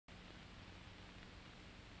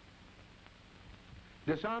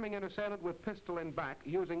Disarming an assailant with pistol in back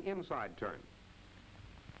using inside turn.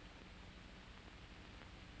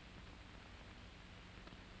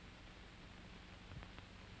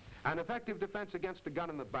 An effective defense against a gun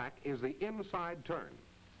in the back is the inside turn.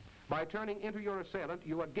 By turning into your assailant,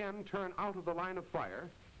 you again turn out of the line of fire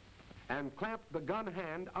and clamp the gun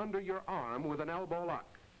hand under your arm with an elbow lock.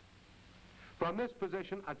 From this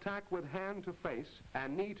position, attack with hand to face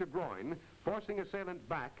and knee to groin, forcing assailant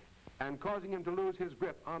back and causing him to lose his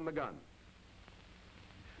grip on the gun.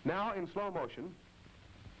 Now, in slow motion,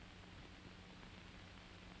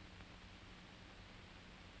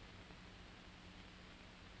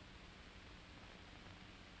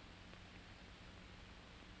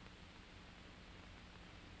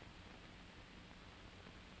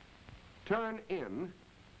 turn in,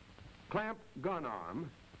 clamp gun arm,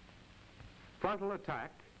 frontal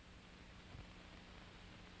attack,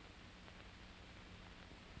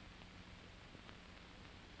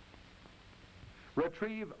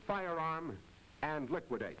 retrieve firearm, and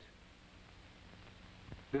liquidate.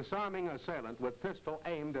 Disarming assailant with pistol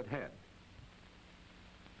aimed at head.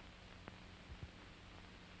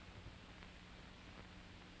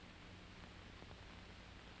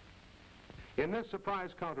 In this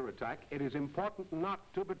surprise counterattack, it is important not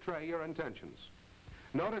to betray your intentions.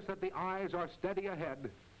 Notice that the eyes are steady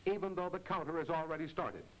ahead, even though the counter is already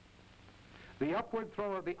started. The upward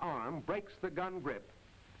throw of the arm breaks the gun grip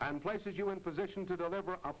and places you in position to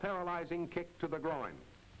deliver a paralyzing kick to the groin.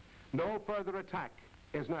 No further attack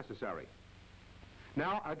is necessary.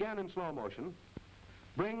 Now, again in slow motion,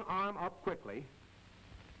 bring arm up quickly,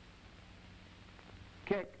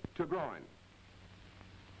 kick to groin.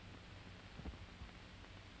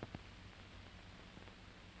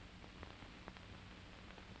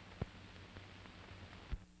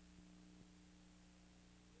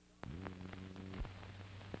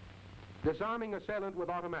 Disarming assailant with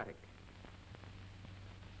automatic.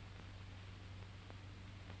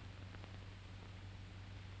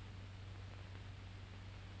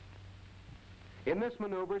 In this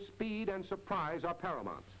maneuver, speed and surprise are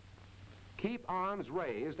paramount. Keep arms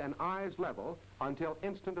raised and eyes level until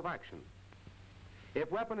instant of action.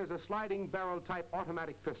 If weapon is a sliding barrel type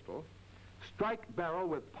automatic pistol, strike barrel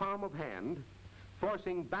with palm of hand,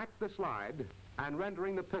 forcing back the slide and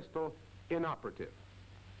rendering the pistol inoperative.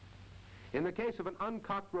 In the case of an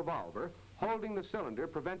uncocked revolver, holding the cylinder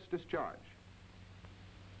prevents discharge.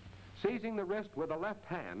 Seizing the wrist with the left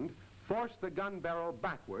hand, force the gun barrel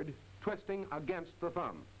backward, twisting against the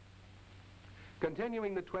thumb.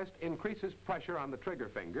 Continuing the twist increases pressure on the trigger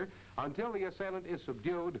finger until the assailant is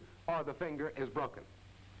subdued or the finger is broken.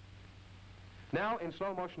 Now, in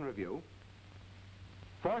slow motion review,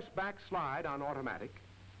 force back slide on automatic,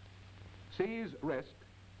 seize wrist,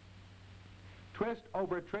 twist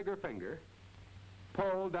over trigger finger,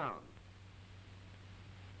 pull down.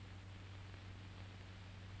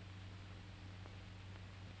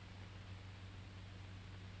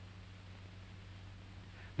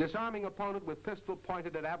 Disarming opponent with pistol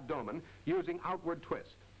pointed at abdomen using outward twist.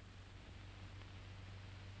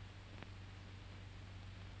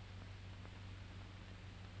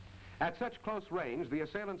 At such close range, the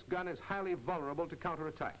assailant's gun is highly vulnerable to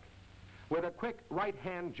counterattack. With a quick right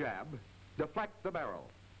hand jab, deflect the barrel,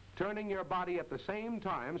 turning your body at the same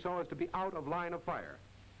time so as to be out of line of fire.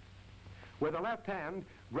 With the left hand,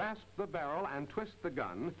 grasp the barrel and twist the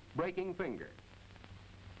gun, breaking finger.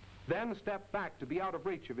 Then step back to be out of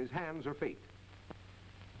reach of his hands or feet.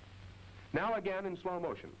 Now again in slow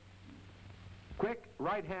motion. Quick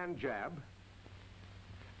right hand jab,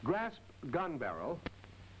 grasp gun barrel,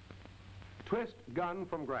 twist gun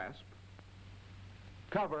from grasp,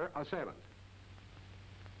 cover assailant.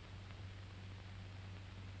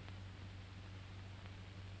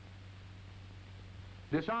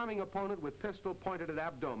 Disarming opponent with pistol pointed at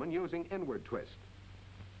abdomen using inward twist.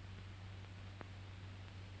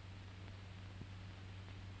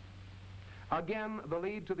 Again, the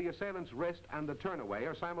lead to the assailant's wrist and the turnaway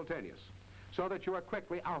are simultaneous, so that you are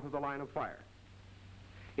quickly out of the line of fire.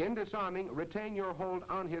 In disarming, retain your hold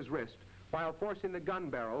on his wrist while forcing the gun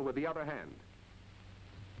barrel with the other hand.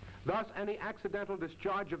 Thus, any accidental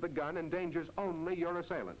discharge of the gun endangers only your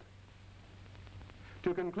assailant.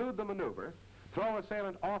 To conclude the maneuver, throw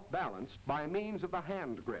assailant off balance by means of the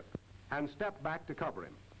hand grip and step back to cover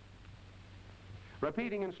him.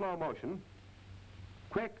 Repeating in slow motion,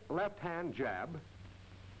 quick left hand jab,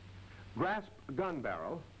 grasp gun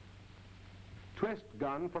barrel, twist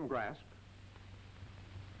gun from grasp,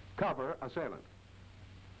 cover assailant.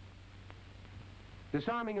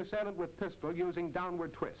 Disarming assailant with pistol using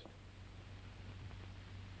downward twist.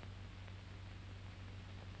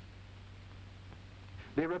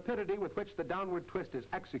 The rapidity with which the downward twist is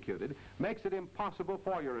executed makes it impossible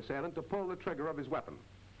for your assailant to pull the trigger of his weapon.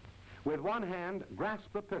 With one hand,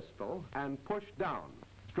 grasp the pistol and push down,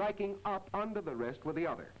 striking up under the wrist with the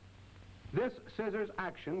other. This scissors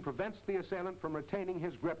action prevents the assailant from retaining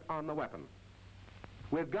his grip on the weapon.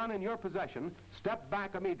 With gun in your possession, step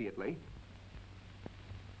back immediately.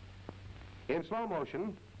 In slow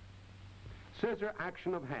motion, scissor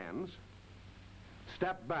action of hands,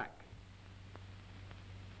 step back.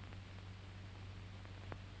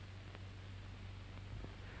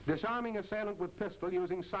 Disarming assailant with pistol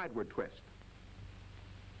using sideward twist.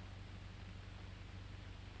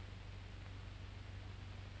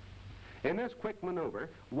 In this quick maneuver,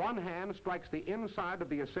 one hand strikes the inside of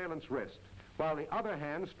the assailant's wrist, while the other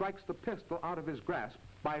hand strikes the pistol out of his grasp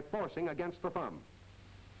by forcing against the thumb.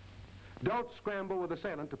 Don't scramble with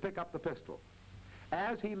assailant to pick up the pistol.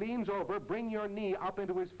 As he leans over, bring your knee up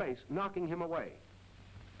into his face, knocking him away.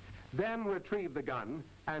 Then retrieve the gun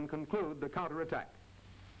and conclude the counterattack.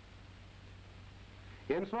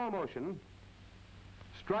 In slow motion,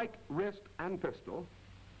 strike wrist and pistol.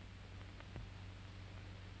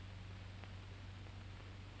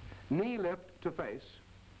 Knee lift to face.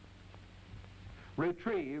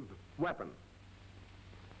 Retrieve weapon.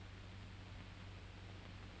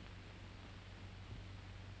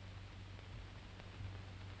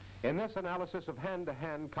 In this analysis of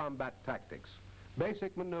hand-to-hand combat tactics,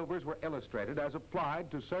 basic maneuvers were illustrated as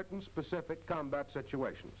applied to certain specific combat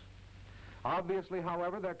situations. Obviously,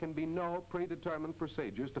 however, there can be no predetermined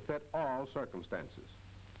procedures to fit all circumstances.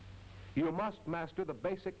 You must master the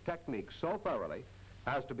basic techniques so thoroughly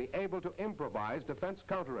as to be able to improvise defense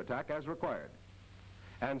counterattack as required.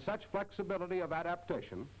 And such flexibility of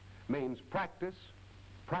adaptation means practice,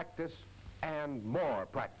 practice, and more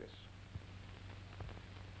practice.